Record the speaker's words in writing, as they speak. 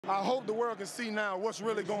I hope the world can see now what's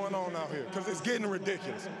really going on out here, because it's getting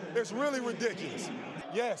ridiculous. It's really ridiculous.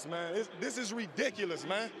 Yes, man, this is ridiculous,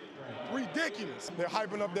 man. Ridiculous. They're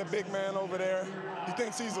hyping up their big man over there. He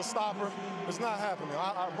thinks he's a stopper. It's not happening.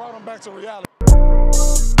 I brought him back to reality.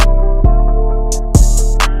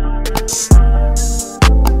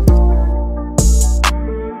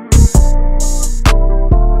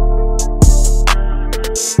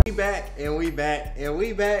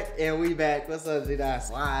 We back. What's up, G-Dot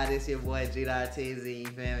Slide? It's your boy G-Dot TZ, you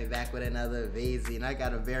feel me? Back with another VZ, and I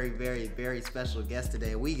got a very, very special guest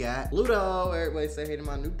today. We got Pluto. Everybody say hey to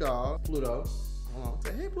my new dog, Pluto. Hold on.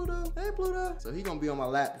 Say, hey Pluto, hey Pluto. So he gonna be on my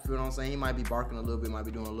lap, you feel what I'm saying? He might be barking a little bit, might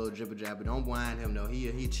be doing a little jibber jab, but don't blind him though.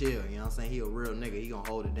 He chill, you know what I'm saying? He a real nigga, he gonna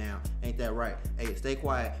hold it down. Ain't that right? Hey, stay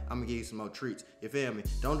quiet, I'm gonna give you some more treats. You feel me?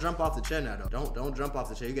 Don't jump off the chair now though. Don't jump off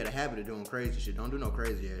the chair. You got a habit of doing crazy shit. Don't do no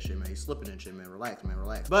crazy ass shit, man. You slipping and shit, man. Relax, man,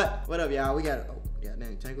 relax. But what up, y'all? We got yeah,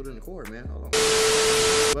 damn, tangled in the cord, man. Hold on.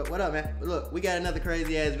 But what up, man? Look, we got another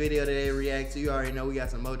crazy ass video today to react to. You already know we got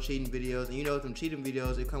some more cheating videos, and you know with them cheating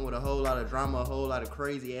videos, they come with a whole lot of drama, a whole lot of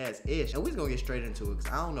crazy ass ish. And we just gonna get straight into it,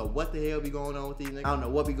 cause I don't know what the hell be going on with these niggas. I don't know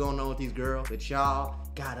what be going on with these girls, but y'all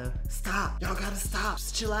gotta stop. Y'all gotta stop.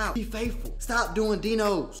 Just chill out. Be faithful. Stop doing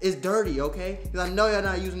Dinos. It's dirty, okay? Cause I know y'all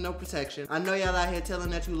not using no protection. I know y'all out here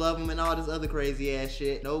telling that you love them and all this other crazy ass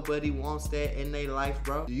shit. Nobody wants that in their life,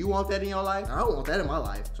 bro. Do you want that in your life? I don't want that in my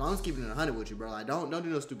life. So I'm just keeping it 100 with you, bro. Like, don't do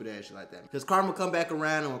no stupid ass shit like that. Cause karma come back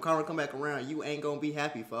around, and when karma come back around, you ain't gonna be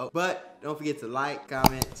happy, folks. But don't forget to like,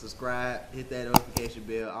 comment, subscribe, hit that notification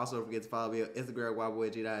bell. Also, don't forget to follow me on Instagram,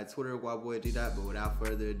 YBoyG-Dot, Twitter, YBoyG-Dot. But without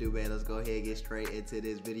further ado, man, let's go ahead and get straight into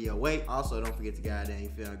this video. Wait, also, don't forget to goddamn, you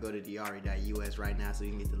feel me, go to Diary.us right now so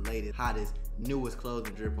you can get the latest, hottest, newest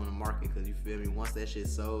clothing drip on the market. Cause you feel me, once that shit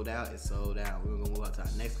sold out, it's sold out. We're gonna move on to our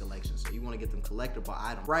next collection. So you wanna get them collectible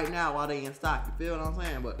items right now while they in stock. You feel what I'm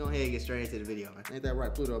saying? But go ahead and get straight into the video, man. Ain't that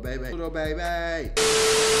right, Pluto, baby? Pluto, baby.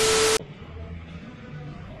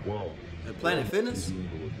 Wow. At Planet Fitness?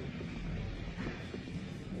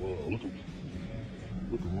 Wow, look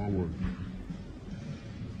at my work.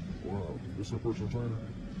 Wow, this a personal trainer?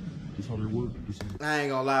 This how they work? I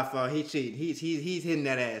ain't gonna lie, folks. He cheating. He's hitting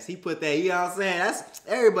that ass. He put that, you know what I'm saying? That's,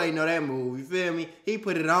 everybody know that move, you feel me? He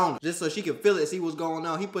put it on just so she could feel it, see what's going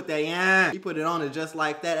on. He put that, yeah. He put it on it just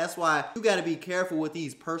like that. That's why you gotta be careful with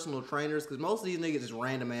these personal trainers, because most of these niggas is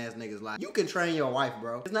random ass niggas. Like, you can train your wife,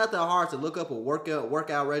 bro. It's not that hard to look up a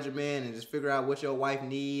workout regimen and just figure out what your wife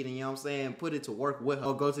need, and you know what I'm saying? Put it to work with her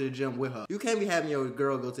or go to the gym with her. You can't be having your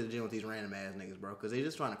girl go to the gym with these random ass niggas, bro, because they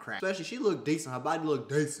just trying to crack. Especially, she look decent. Her body look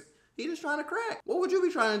decent. He just trying to crack. What would you be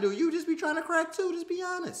trying to do? You just be trying to crack too. Just be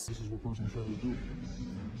honest. This is what personal trainers do.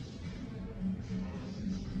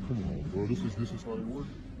 Come on, bro. This is how they work.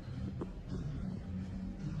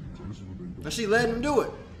 So this is what they do. And she letting him do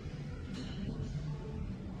it.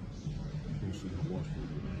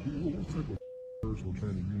 What type of personal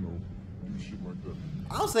trainer you know do shit like that?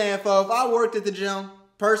 I'm saying, folks, if I worked at the gym,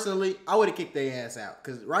 personally, I would have kicked their ass out.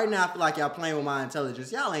 Because right now, I feel like y'all playing with my intelligence.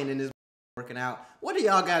 Y'all ain't in this working out. What do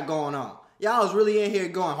y'all got going on? Y'all was really in here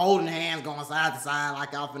going, holding hands, going side to side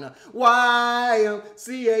like y'all finna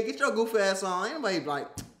YMCA. Get your goof ass on. Ain't nobody like,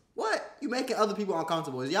 what? You making other people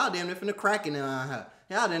uncomfortable. Y'all damn near finna cracking on her.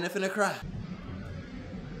 Y'all damn near finna cry.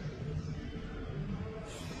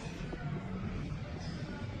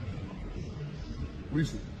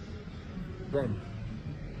 Lisa. Donnie.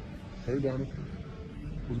 Hey, Donnie.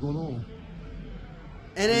 What's going on?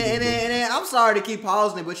 And then, I'm sorry to keep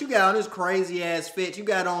pausing it, but you got on this crazy ass fit. You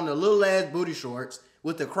got on the little ass booty shorts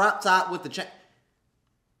with the crop top with the chain.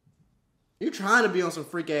 You trying to be on some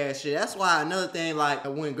freak ass shit. That's why another thing, like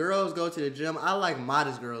when girls go to the gym, I like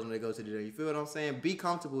modest girls when they go to the gym. You feel what I'm saying? Be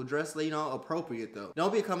comfortable, dress, you know, appropriate though.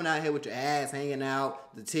 Don't be coming out here with your ass hanging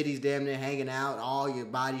out, the titties damn near hanging out, all your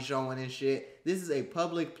body showing and shit. This is a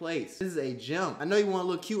public place. This is a gym. I know you want to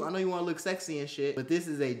look cute. I know you want to look sexy and shit, but this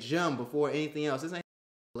is a gym before anything else. This ain't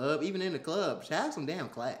club. Even in the club, have some damn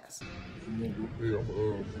class. Hey, I'm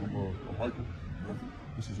Michael.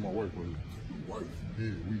 This is my wife, right? Wife?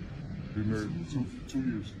 Yeah, we been married 2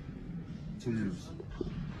 years. 2 years.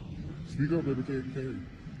 Speak up, baby. Can't hear you.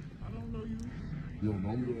 I don't know you. You don't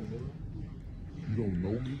know me? You don't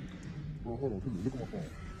know me? Bro, hold on. Look at my phone.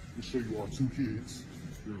 Let's show you our 2 kids.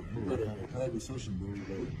 Yeah, bro. You gotta have a private session, bro.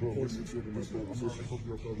 Like, bro, I'm supposed to be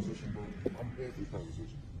a private session, bro. I'm here for the private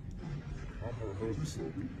session. I'm her husband, so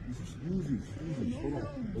easy. Hold on.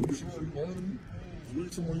 Oh, you calling me?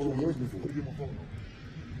 Read someone your husband for. Let me get my phone now.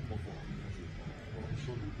 My phone. I'll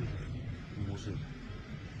show you the picture. Give me 1 second.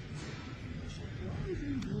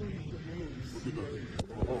 Look at that.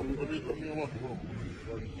 Let me unlock it. Hold on.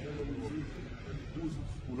 Who's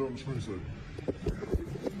on the screen say?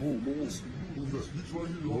 Move. Who's that? He's right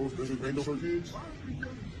here. Ain't no kids?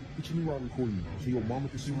 What you mean why I'm recording you? So your mama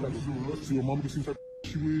can see what type of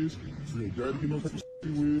she is. So your daddy can know what type of she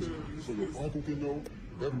is. So your uncle can know.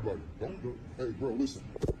 Everybody. Don't. Hey, bro, listen.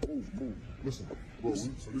 Move. Listen. Bro, so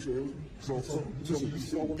this your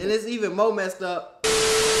husband? And it's even more messed up.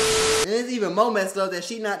 That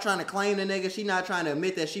she not trying to claim the nigga. She not trying to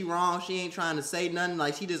admit that she wrong. She ain't trying to say nothing.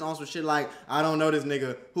 Like, she just on some shit like, I don't know this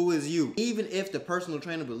nigga. Who is you? Even if the personal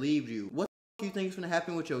trainer believed you, what you think is gonna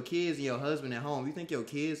happen with your kids and your husband at home? You think your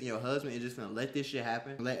kids and your husband is just gonna let this shit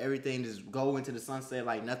happen? Let everything just go into the sunset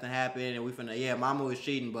like nothing happened and we finna, yeah, mama was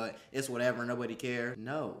cheating, but it's whatever, nobody cares.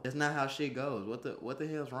 No, that's not how shit goes. What the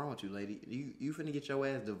hell's wrong with you, lady? You finna get your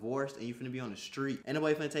ass divorced and you finna be on the street. Ain't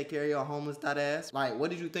nobody finna take care of your homeless thot ass. Like,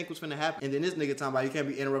 what did you think was finna happen? And then this nigga talking about you can't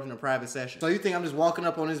be interrupting a private session. So you think I'm just walking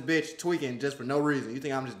up on this bitch tweaking just for no reason? You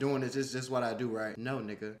think I'm just doing this? It's just what I do, right? No,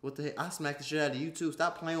 nigga. What the heck? I smack the shit out of you too.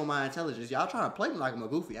 Stop playing with my intelligence. Y'all trying to play me like I'm a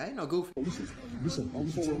goofy. I ain't no goofy. Listen, hey,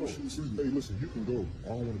 listen, you can go. I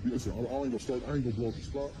don't want to be, listen, I ain't gonna start, I ain't gonna blow up the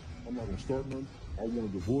spot. I'm not gonna start nothing. I want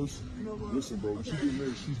a divorce. You know what? Listen, bro, she getting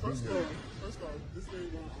married, she's been married. First off, this thing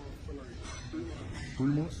going on for like 3 months. 3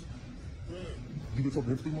 months? Yeah. You been talking to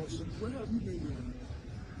him 3 months? What have you been doing?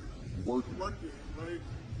 Working, right?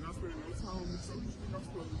 Not spending no time with me, so you think I'm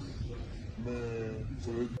supposed to do? man,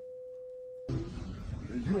 so you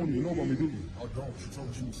don't even know about me, do you? I don't. She told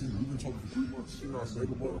me she was single. We've been talking for 3 months. She not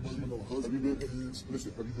saying about her husband. Have you been to her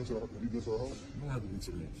house? No, I haven't been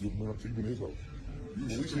to her house. You've been to his house. You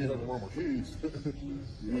at least ain't having around my kids. Yeah,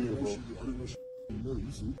 bro. I didn't know she was married.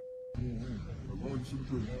 You see?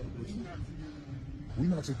 We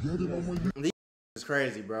not together no more. It's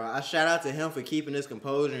crazy, bro. I shout out to him for keeping his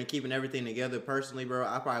composure and keeping everything together. Personally, bro,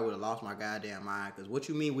 I probably would have lost my goddamn mind. Because what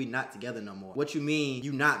you mean we not together no more? What you mean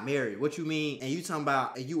you not married? What you mean? And you talking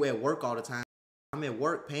about you at work all the time. I'm at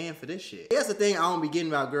work paying for this shit. That's the thing I don't be getting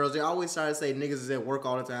about girls. They always try to say niggas is at work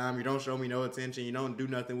all the time. You don't show me no attention. You don't do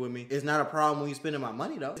nothing with me. It's not a problem when you spending my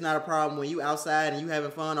money, though. It's not a problem when you outside and you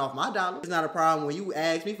having fun off my dollar. It's not a problem when you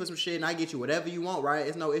ask me for some shit and I get you whatever you want, right?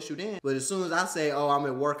 It's no issue then. But as soon as I say, oh, I'm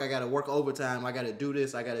at work, I gotta work overtime, I gotta do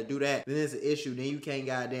this, I gotta do that, then it's an issue. Then you can't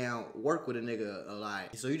goddamn work with a nigga a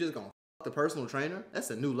lot. So you just gonna fuck the personal trainer? That's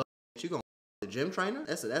a new low. You gonna fuck the gym trainer?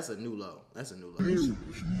 That's a new low. That's a new low.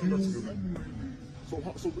 So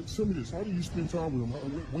tell me this, how do you spend time with him?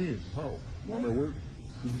 When? How? I'm at work?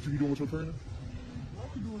 Is what you be doing with your trainer? Why are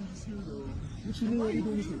you doing this here, though? What you mean why you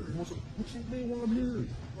doing this here? What you mean why I'm here?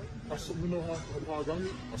 You know how I got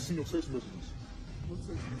here? I seen your text messages. What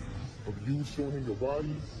text messages? Of you showing him your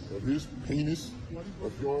body, of his penis,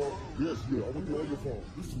 of y'all. Yes, yeah, I went through all your phone.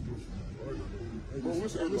 Bro,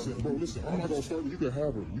 listen. I'm not gonna start with you. You can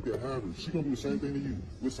have her. She gonna do the same thing to you.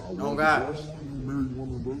 Listen, I want a divorce. You married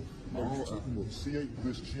woman, bro. She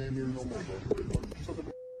ain't married no more, bro.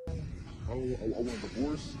 I want a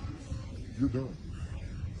divorce. You're done.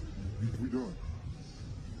 We done.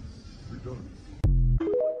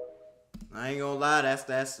 I ain't gonna lie,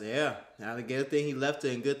 that's yeah. Now the good thing he left her,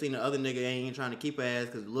 and good thing the other nigga ain't even trying to keep her ass.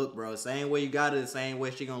 Cause look, bro, same way you got her, the same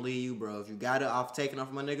way she gonna leave you, bro. If you got her off taking off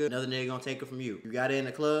my nigga, another nigga gonna take her from you. You got her in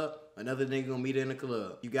the club, another nigga gonna meet her in the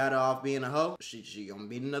club. You got her off being a hoe, she gonna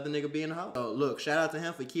meet another nigga being a hoe. So look, shout out to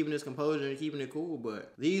him for keeping his composure and keeping it cool,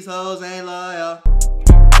 but these hoes ain't loyal.